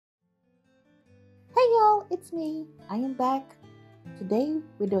y'all, it's me. I am back. Today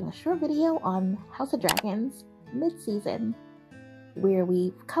we're doing a short video on House of Dragons mid-season, where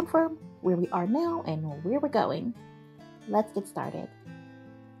we've come from, where we are now, and where we're going. Let's get started.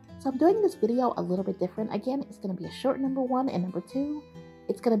 So I'm doing this video a little bit different. Again, it's going to be a short number 1 and number 2.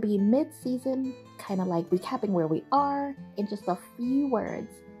 It's going to be mid-season, kind of like recapping where we are in just a few words,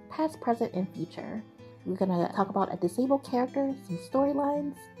 past, present, and future. We're going to talk about a disabled character, some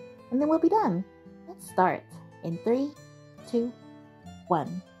storylines, and then we'll be done. Let's start in 3, 2,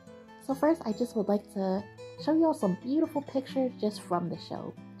 1. So first, I just would like to show y'all some beautiful pictures just from the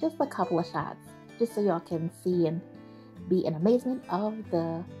show. Just a couple of shots, just so y'all can see and be in amazement of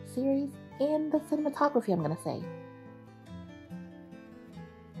the series and the cinematography, I'm going to say.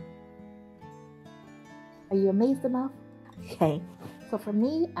 Are you amazed enough? Okay, so for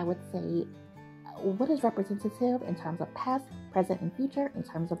me, I would say what is representative in terms of past, present, and future in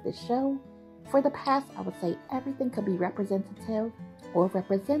terms of this show. For the past, I would say everything could be representative or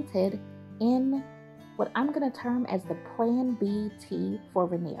represented in what I'm going to term as the Plan B-T for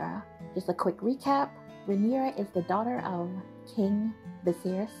Rhaenyra. Just a quick recap. Rhaenyra is the daughter of King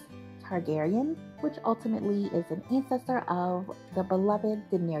Viserys Targaryen, which ultimately is an ancestor of the beloved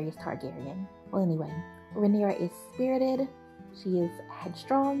Daenerys Targaryen. Well, anyway, Rhaenyra is spirited, she is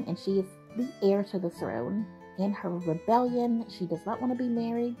headstrong, and she is the heir to the throne. In her rebellion, she does not want to be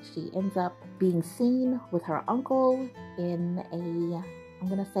married. She ends up being seen with her uncle in a, I'm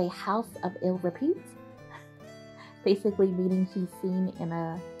going to say, house of ill repute. Basically meaning she's seen in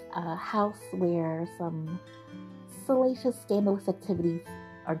a house where some salacious, scandalous activities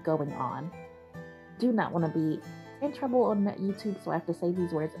are going on. Do not want to be in trouble on YouTube, so I have to say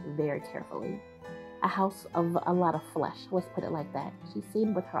these words very carefully. A house of a lot of flesh, let's put it like that. She's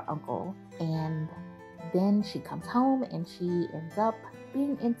seen with her uncle, and then she comes home and she ends up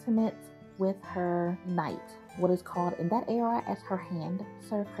being intimate with her knight, what is called in that era as her hand,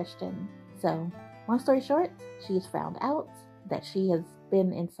 Sir Criston. So, long story short, she is found out that she has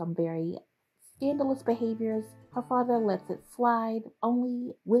been in some very scandalous behaviors. Her father lets it slide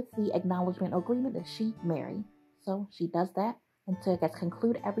only with the acknowledgement or agreement that she marry. So she does that, and to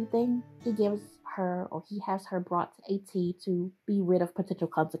conclude everything, he gives her, or he has her brought to AT to be rid of potential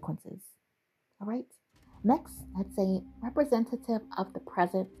consequences. Alright? Next, I'd say representative of the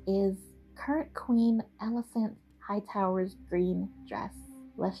present is current Queen Alicent Hightower's green dress.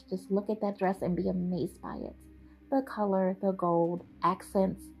 Let's just look at that dress and be amazed by it. The color, the gold,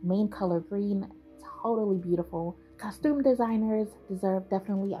 accents, main color green, totally beautiful. Costume designers deserve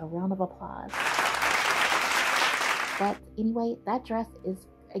definitely a round of applause. But anyway, that dress is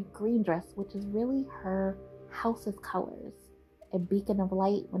a green dress, which is really her house's colors. A beacon of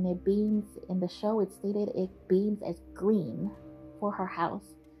light, when it beams in the show, it's stated it beams as green for her house.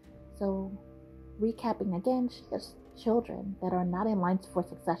 So, recapping again, she has children that are not in line for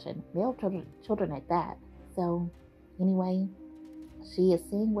succession, male children at that. So, anyway, she is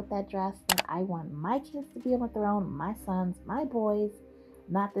saying with that dress that I want my kids to be on the throne, my sons, my boys,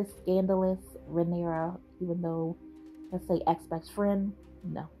 not this scandalous Rhaenyra, even though, let's say, ex-best friend.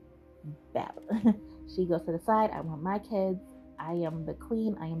 No, bad. She goes to the side. I want my kids. I am the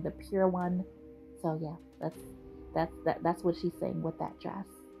queen. I am the pure one. So yeah, that's what she's saying with that dress.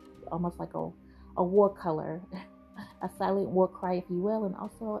 Almost like a war color, a silent war cry, if you will. And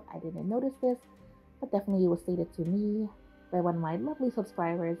also, I didn't notice this, but definitely it was stated to me by one of my lovely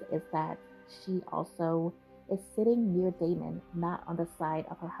subscribers, is that she also is sitting near Daemon, not on the side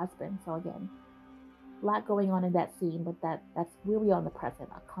of her husband. So again, a lot going on in that scene, but that's where we are in the present.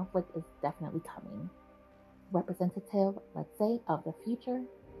 A conflict is definitely coming. Representative, let's say, of the future,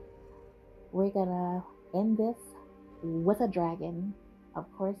 we're gonna end this with a dragon. Of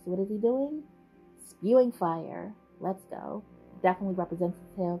course, what is he doing? Spewing fire. Let's go. Definitely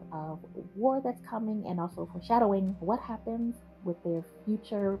representative of war that's coming, and also foreshadowing what happens with their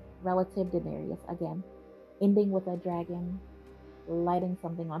future relative Daenerys. Again, ending with a dragon lighting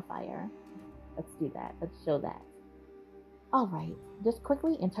something on fire. Let's do that. Let's show that. Alright, just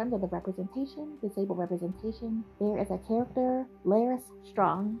quickly, in terms of the representation, disabled representation, there is a character, Larys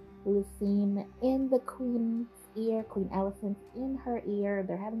Strong, who is seen in the Queen's ear, Queen Alicent in her ear.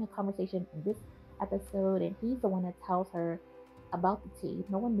 They're having a conversation in this episode, and he's the one that tells her about the tea.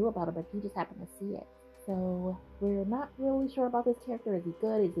 No one knew about it, but he just happened to see it. So we're not really sure about this character. Is he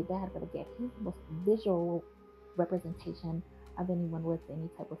good? Is he bad? But again, he's the most visual representation of anyone with any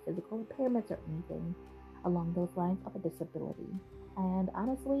type of physical impairments or anything along those lines of a disability. And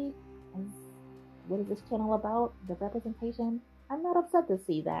honestly, what is this channel about? The representation? I'm not upset to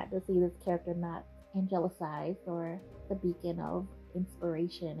see this character not angelicized or the beacon of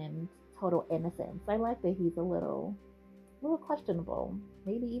inspiration and total innocence. I like that he's a little questionable,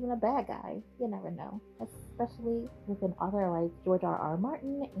 maybe even a bad guy. You never know. Especially with an author like George R.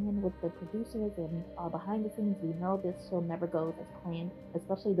 Martin and with the producers and all behind the scenes, we know this show never goes as planned.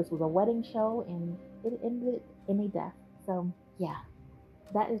 Especially this was a wedding show and it ended in a death. So yeah,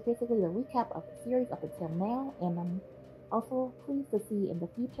 that is basically the recap of the series up until now, and I'm also pleased to see in the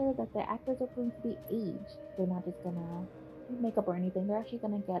future that the actors are going to be aged. They're not just gonna do makeup or anything. They're actually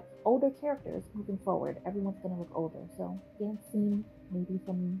gonna get older characters moving forward. Everyone's gonna look older, so getting seen maybe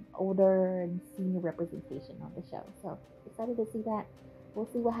some older and senior representation on the show. So excited to see that. We'll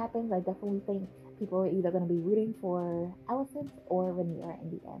see what happens. I definitely think people are either going to be rooting for Alicent or Rhaenyra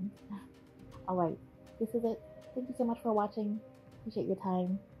in the end. All right, this is it. Thank you so much for watching. Appreciate your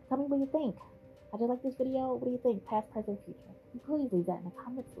time. Tell me what you think. How'd you like this video? What do you think? Past, present, future? Please leave that in the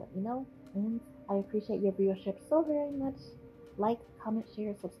comments. Let me know. And I appreciate your viewership so very much. Like, comment,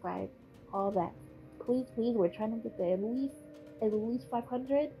 share, subscribe, all that. Please, please, we're trying to get to at least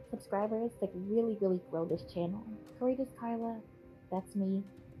 500 subscribers to really, really grow this channel. Courageous Kyla, that's me.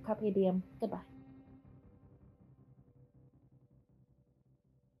 Carpe diem. Goodbye.